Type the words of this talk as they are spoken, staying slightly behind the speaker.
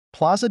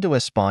Plaza de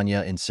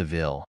España in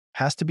Seville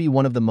has to be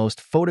one of the most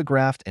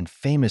photographed and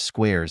famous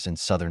squares in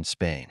southern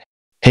Spain.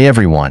 Hey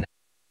everyone,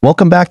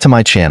 welcome back to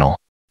my channel.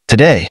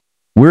 Today,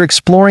 we're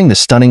exploring the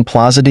stunning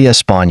Plaza de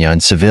España in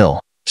Seville,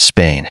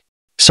 Spain.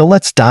 So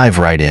let's dive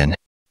right in.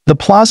 The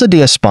Plaza de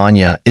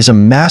España is a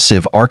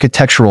massive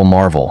architectural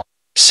marvel,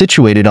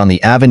 situated on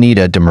the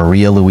Avenida de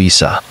Maria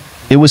Luisa.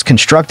 It was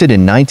constructed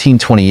in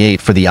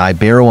 1928 for the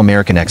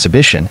Ibero-American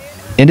exhibition,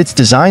 and its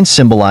design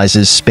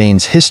symbolizes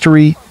Spain's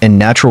history and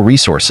natural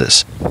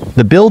resources.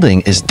 The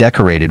building is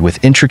decorated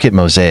with intricate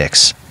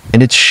mosaics,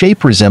 and its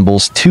shape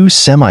resembles two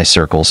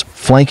semicircles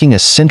flanking a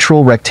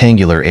central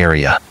rectangular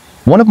area.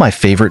 One of my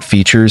favorite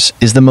features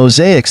is the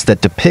mosaics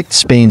that depict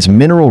Spain's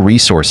mineral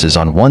resources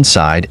on one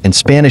side and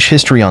Spanish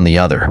history on the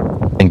other.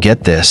 And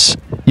get this,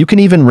 you can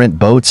even rent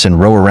boats and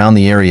row around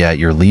the area at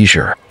your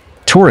leisure.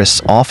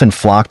 Tourists often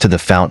flock to the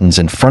fountains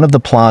in front of the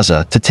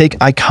plaza to take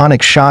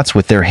iconic shots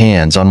with their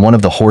hands on one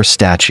of the horse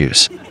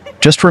statues.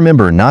 Just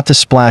remember not to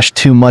splash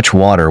too much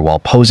water while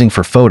posing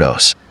for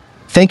photos.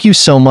 Thank you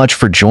so much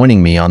for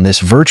joining me on this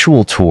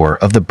virtual tour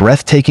of the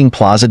breathtaking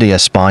Plaza de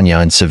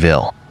España in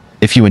Seville.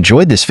 If you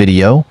enjoyed this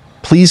video,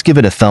 please give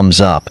it a thumbs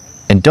up,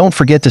 and don't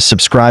forget to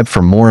subscribe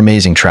for more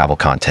amazing travel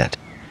content.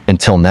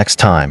 Until next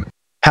time,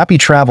 happy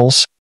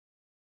travels!